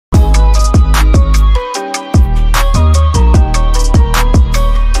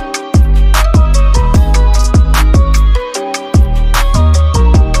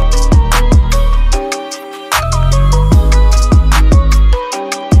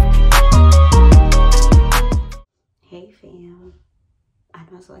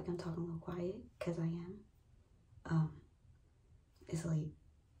I feel like I'm talking a little quiet, because I am. It's late.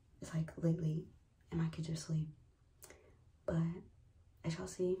 It's like late, and my kids are asleep. But as y'all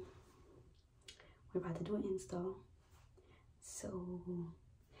see, we're about to do an install. So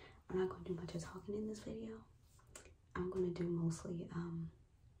I'm not gonna do much of talking in this video. I'm gonna do mostly,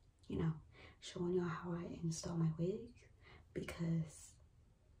 you know, showing y'all how I install my wigs, because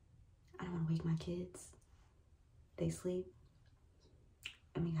I don't want to wake my kids. They sleep,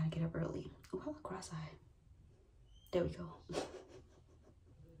 and we gotta get up early. Oh, I look cross-eyed. There we go.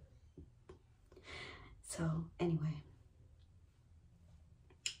 So anyway,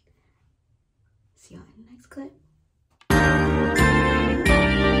 see y'all in the next clip.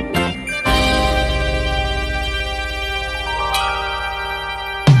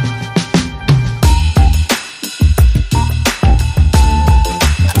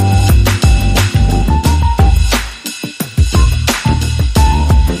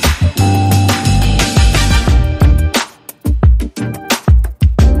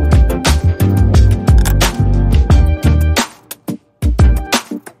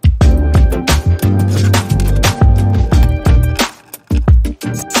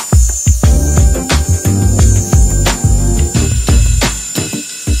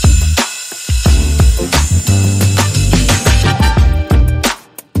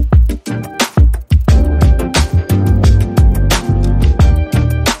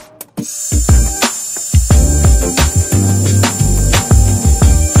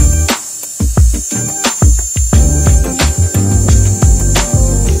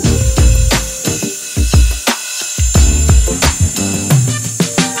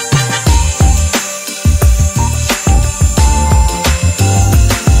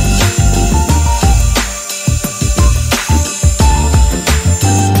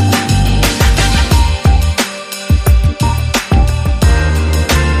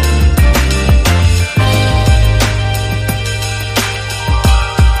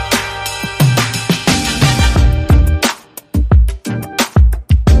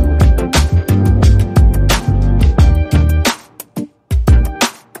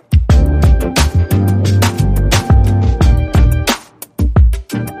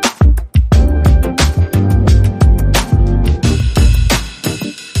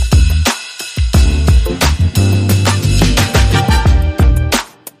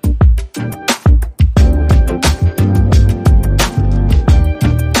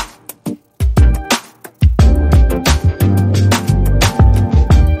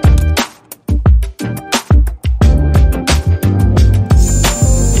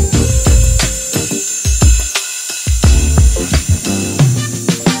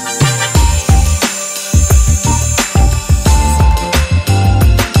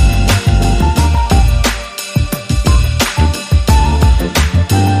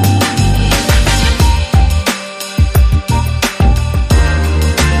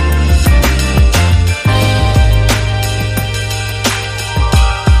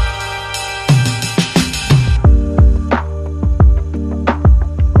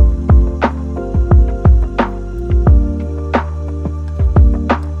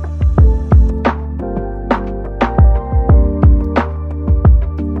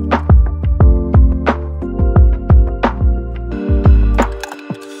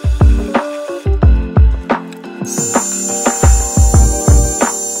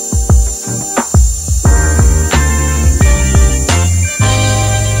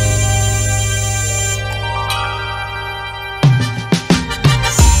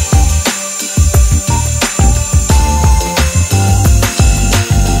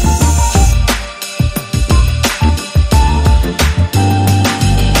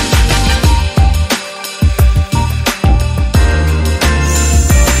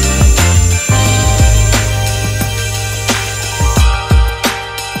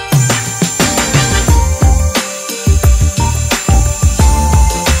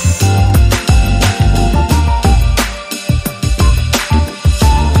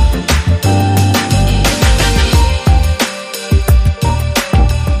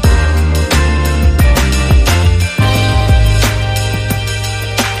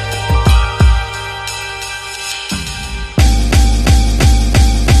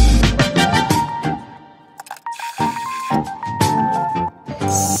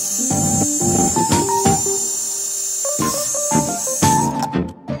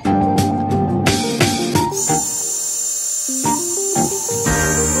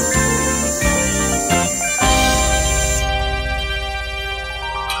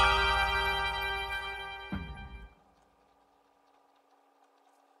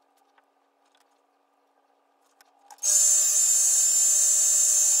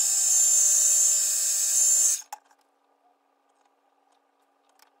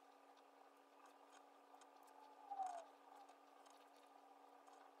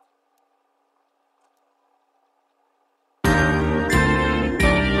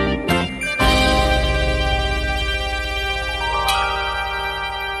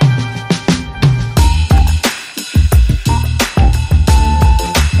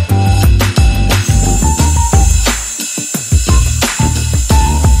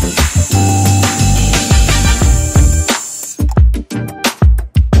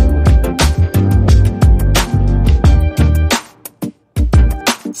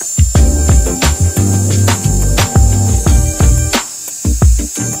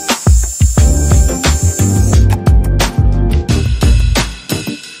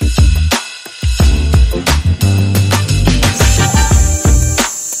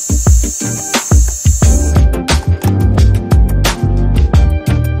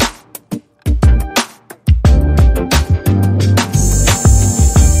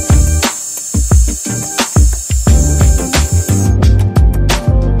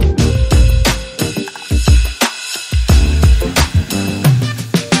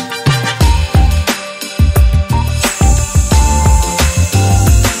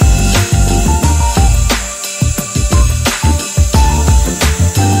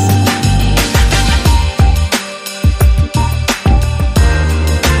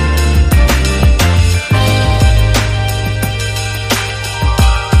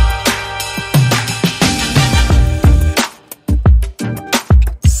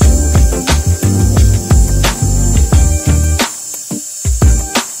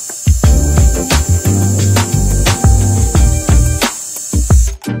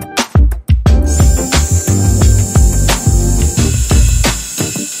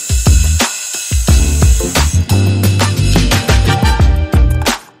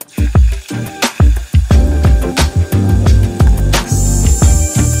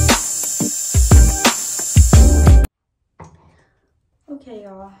 Okay,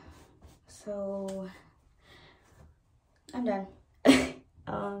 y'all. So I'm done. I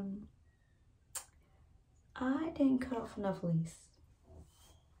didn't cut off enough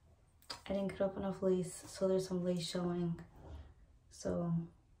lace. So there's some lace showing. So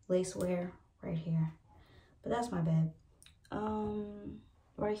lace wear right here. But that's my bad.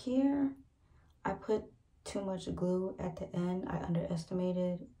 Right here, I put too much glue at the end. I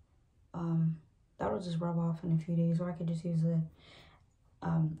underestimated. That'll just rub off in a few days, or I could just use a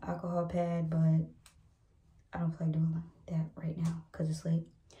alcohol pad, but I don't feel like doing that right now because it's late.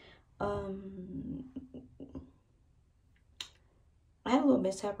 I had a little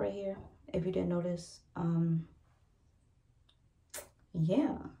mishap right here, if you didn't notice.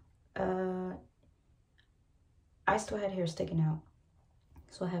 Yeah. I still had hair sticking out,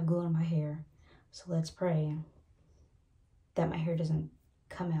 so I have glue in my hair. So let's pray that my hair doesn't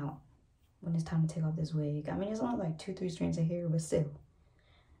come out when it's time to take off this wig. I mean, it's only like 2-3 strands of hair, but still,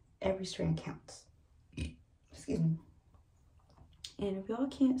 every strand counts. Excuse me. And if y'all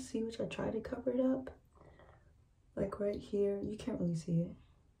can't see, which I try to cover it up, like right here, you can't really see it.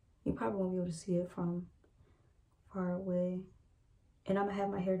 You probably won't be able to see it from far away. And I'm gonna have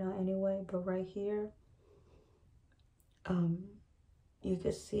my hair down anyway, but right here, you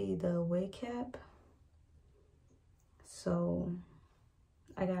can see the wig cap. So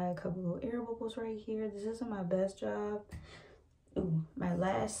I got a couple little air bubbles right here. This isn't my best job. Ooh, my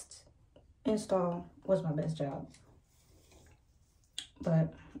last install was my best job.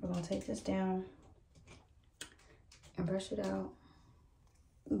 But we're gonna take this down and brush it out.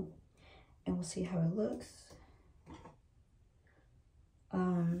 Ooh, and we'll see how it looks.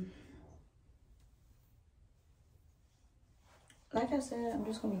 Like I said, I'm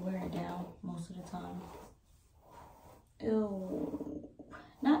just gonna be wearing it down most of the time. Ew,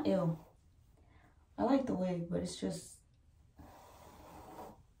 not ill. I like the wig, but it's just,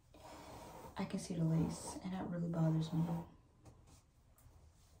 I can see the lace and that really bothers me.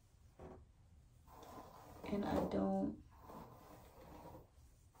 And I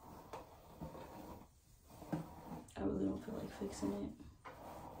really don't feel like fixing it.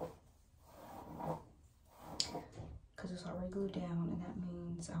 Because it's already glued down, and that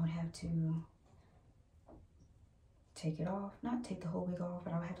means I would have to take it off. Not take the whole wig off,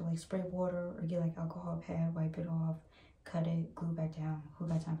 but I would have to like spray water or get like alcohol pad, wipe it off, cut it, glue back down. Who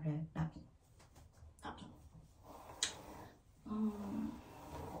got time for that? Not me. Not me.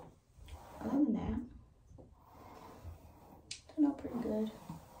 Other than that, turned out pretty good.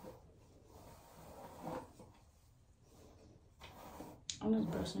 I'm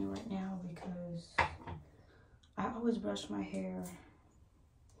just brushing it right now because I always brush my hair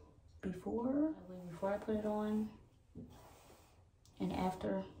before I put it on and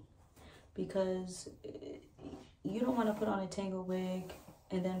after, because you don't want to put on a tangled wig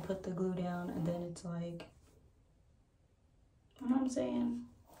and then put the glue down and then it's like, you know what I'm saying?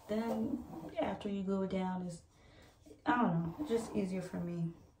 Then after you glue it down, is, I don't know, it's just easier for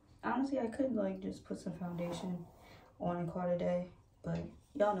me. Honestly, I could like just put some foundation on and call it a day, but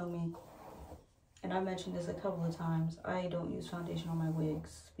y'all know me. And I mentioned this a couple of times. I don't use foundation on my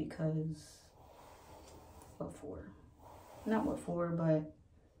wigs because, what for? Not what for, but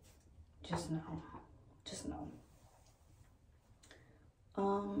just no. Just no.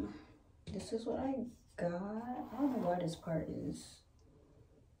 This is what I got. I don't know why this part is,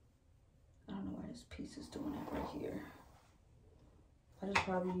 I don't know why this piece is doing that right here. I just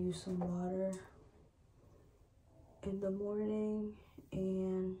probably use some water in the morning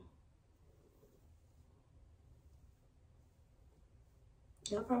and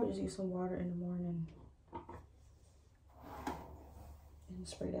I'll probably just use some water in the morning and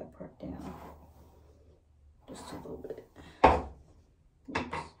spray that part down just a little bit.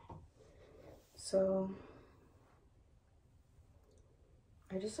 Oops. So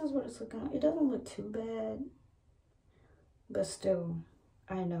this is what it's looking like. It doesn't look too bad, but still,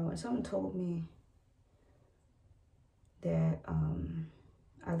 I know. And someone told me that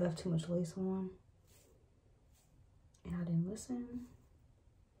I left too much lace on and I didn't listen.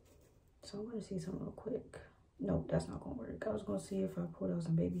 So I'm gonna see something real quick. Nope, that's not gonna work. I was gonna see if I pulled out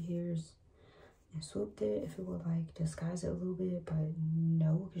some baby hairs and swooped it, if it would like disguise it a little bit, but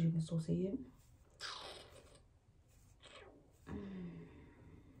no, because you can still see it.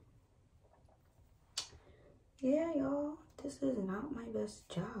 Yeah, y'all, this is not my best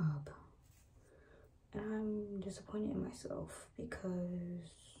job. And I'm disappointed in myself because,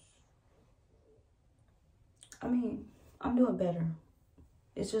 I mean, I'm doing better.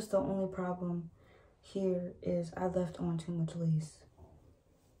 It's just the only problem here is I left on too much lace.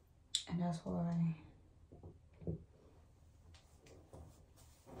 And that's why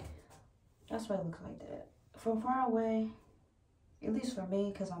That's why it looks like that. From far away, at least for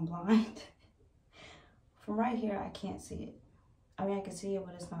me, because I'm blind, from right here, I can't see it. I mean, I can see it,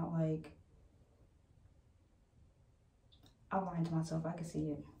 but it's not like, I'm lying to myself. I can see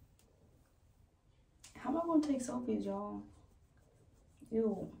it. How am I going to take selfies, y'all?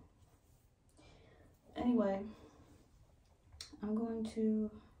 Ew. Anyway, I'm going to,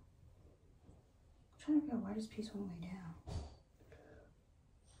 I'm trying to figure out why this piece went way down.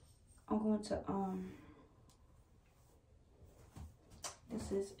 I'm going to,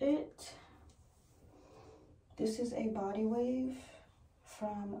 this is it. This is a body wave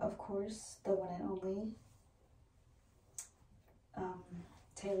from, of course, the one and only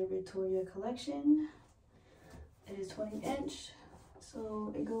TaylorVictoriaCollection. It is 20-inch,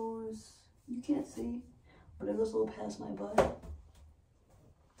 so it goes, you can't see, but it goes a little past my butt.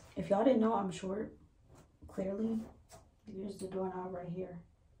 If y'all didn't know, I'm short, clearly. Here's the doorknob right here.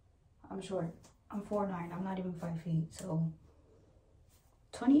 I'm short. I'm 4'9". I'm not even 5 feet, so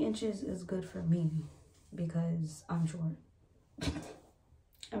 20 inches is good for me because I'm short.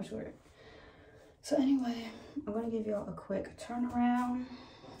 I'm short. So anyway, I'm gonna give y'all a quick turnaround.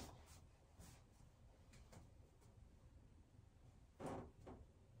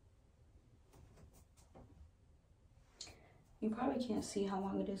 You probably can't see how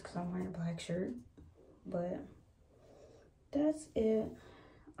long it is because I'm wearing a black shirt, but that's it.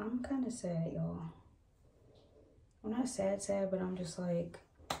 I'm kind of sad, y'all. I'm not sad, but I'm just like,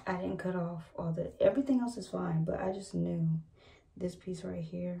 I didn't cut off all everything else is fine, but I just knew this piece right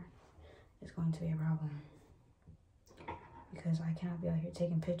here is going to be a problem. Because I cannot be out here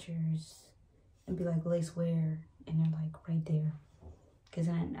taking pictures and be like, lace where? And they're like right there. Because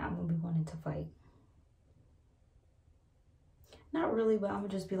then I'm going to be wanting to fight. Not really, but I'm going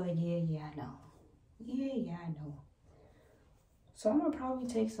to just be like, yeah, I know. Yeah, I know. So I'm going to probably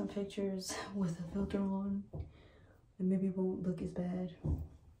take some pictures with a filter on. And maybe it won't look as bad.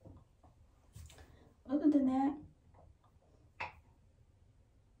 Other than that,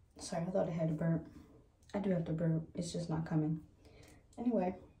 sorry, I thought I had to burp. I do have to burp. It's just not coming.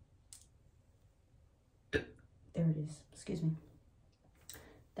 Anyway. There it is. Excuse me.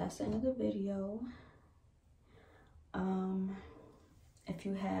 That's the end of the video. If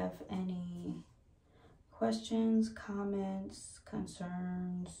you have any questions, comments,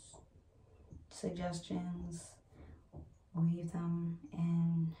 concerns, suggestions, leave them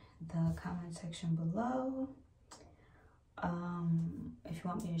in the comment section below. If you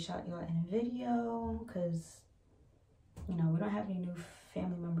want me to shout you out in a video, because you know we don't have any new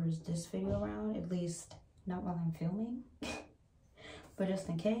family members this video around, at least not while I'm filming. But just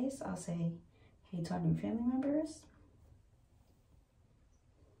in case, I'll say hey to our new family members.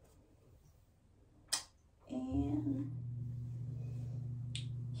 And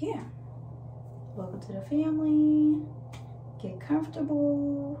yeah, welcome to the family. Get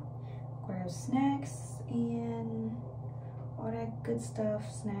comfortable, grab snacks and all that good stuff.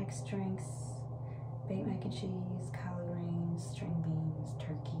 Snacks, drinks, baked mac and cheese, collard greens, string beans,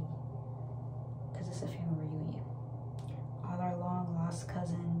 turkey, because it's a family reunion. All our long lost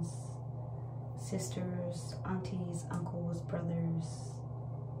cousins, sisters, aunties, uncles, brothers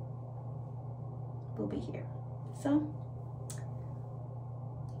will be here. So,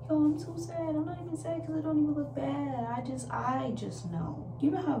 yo, I'm so sad. I'm not even sad because it don't even look bad. I just know.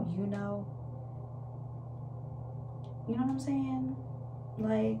 You know how you know? You know what I'm saying?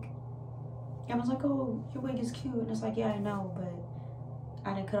 Like, I was like, oh, your wig is cute. And it's like, yeah, I know, but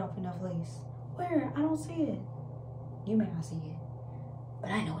I didn't cut off enough lace. Where? I don't see it. You may not see it, but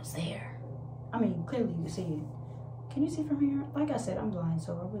I know it's there. I mean, clearly you see it. Can you see from here? Like I said, I'm blind,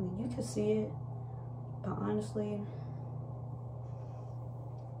 so you can see it. But honestly,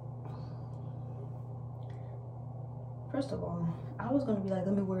 first of all, I was gonna be like,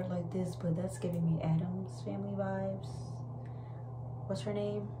 let me wear it like this, but that's giving me Addams Family vibes. What's her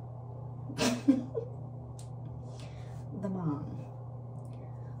name? The mom.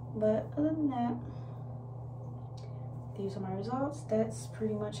 But other than that, these are my results. That's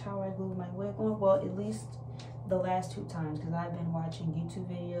pretty much how I glued my wig on. Well, at least the last 2 times, because I've been watching YouTube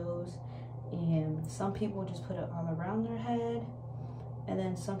videos and some people just put it all around their head, and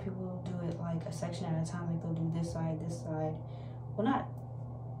then some people do it like a section at a time. Like they'll do this side, well, not,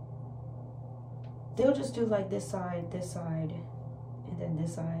 they'll just do like this side, and then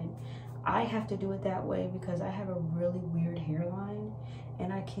this side. I have to do it that way because I have a really weird hairline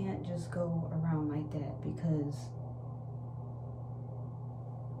and I can't just go around like that, because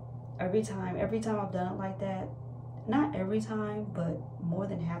every time I've done it like that, not every time, but more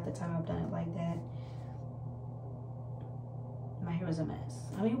than half the time I've done it like that, my my hair was a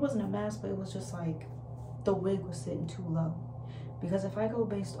mess. I mean, it wasn't a mess, but it was just like the wig was sitting too low. Because if I go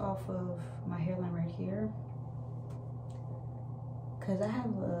based off of my hairline right here, because I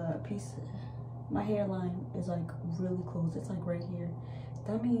have a piece, my hairline is like really close. It's like right here.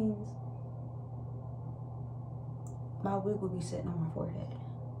 That means my wig would be sitting on my forehead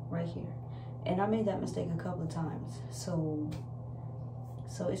right here. And I made that mistake a couple of times. So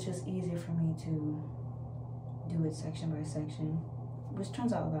it's just easier for me to do it section by section, which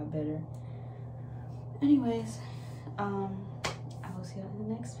turns out a lot better. Anyways, I will see you in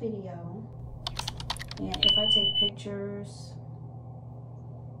the next video. And if I take pictures,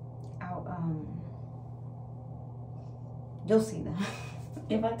 you'll see them.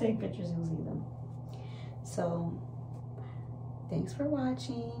 If I take pictures, you'll see them. So thanks for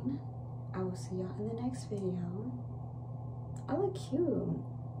watching. I will see y'all in the next video. I look cute.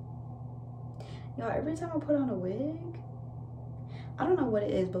 Y'all, every time I put on a wig, I don't know what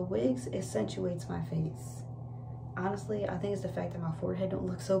it is, but wigs accentuates my face. Honestly, I think it's the fact that my forehead don't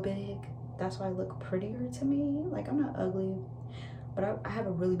look so big. That's why I look prettier to me. Like, I'm not ugly, but I have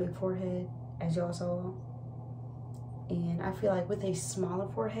a really big forehead, as y'all saw. And I feel like with a smaller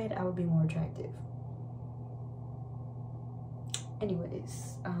forehead, I would be more attractive.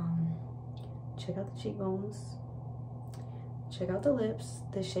 Anyways, check out the cheekbones. Check out the lips,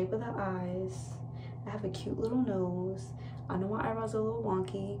 the shape of the eyes. I have a cute little nose. I know my eyebrows are a little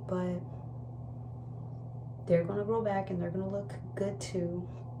wonky, but they're gonna grow back and they're gonna look good too.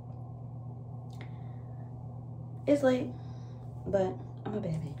 It's late, but I'm a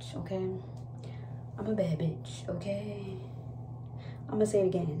bad bitch, okay? I'm a bad bitch, okay? I'm gonna say it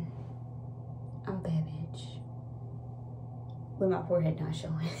again. I'm a bad bitch. With my forehead not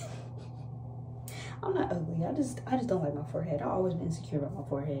showing. I'm not ugly. I just don't like my forehead. I've always been insecure about my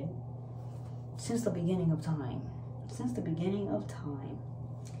forehead. Since the beginning of time. Since the beginning of time.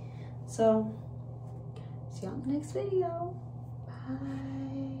 So, see y'all in the next video.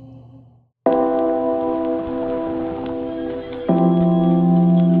 Bye.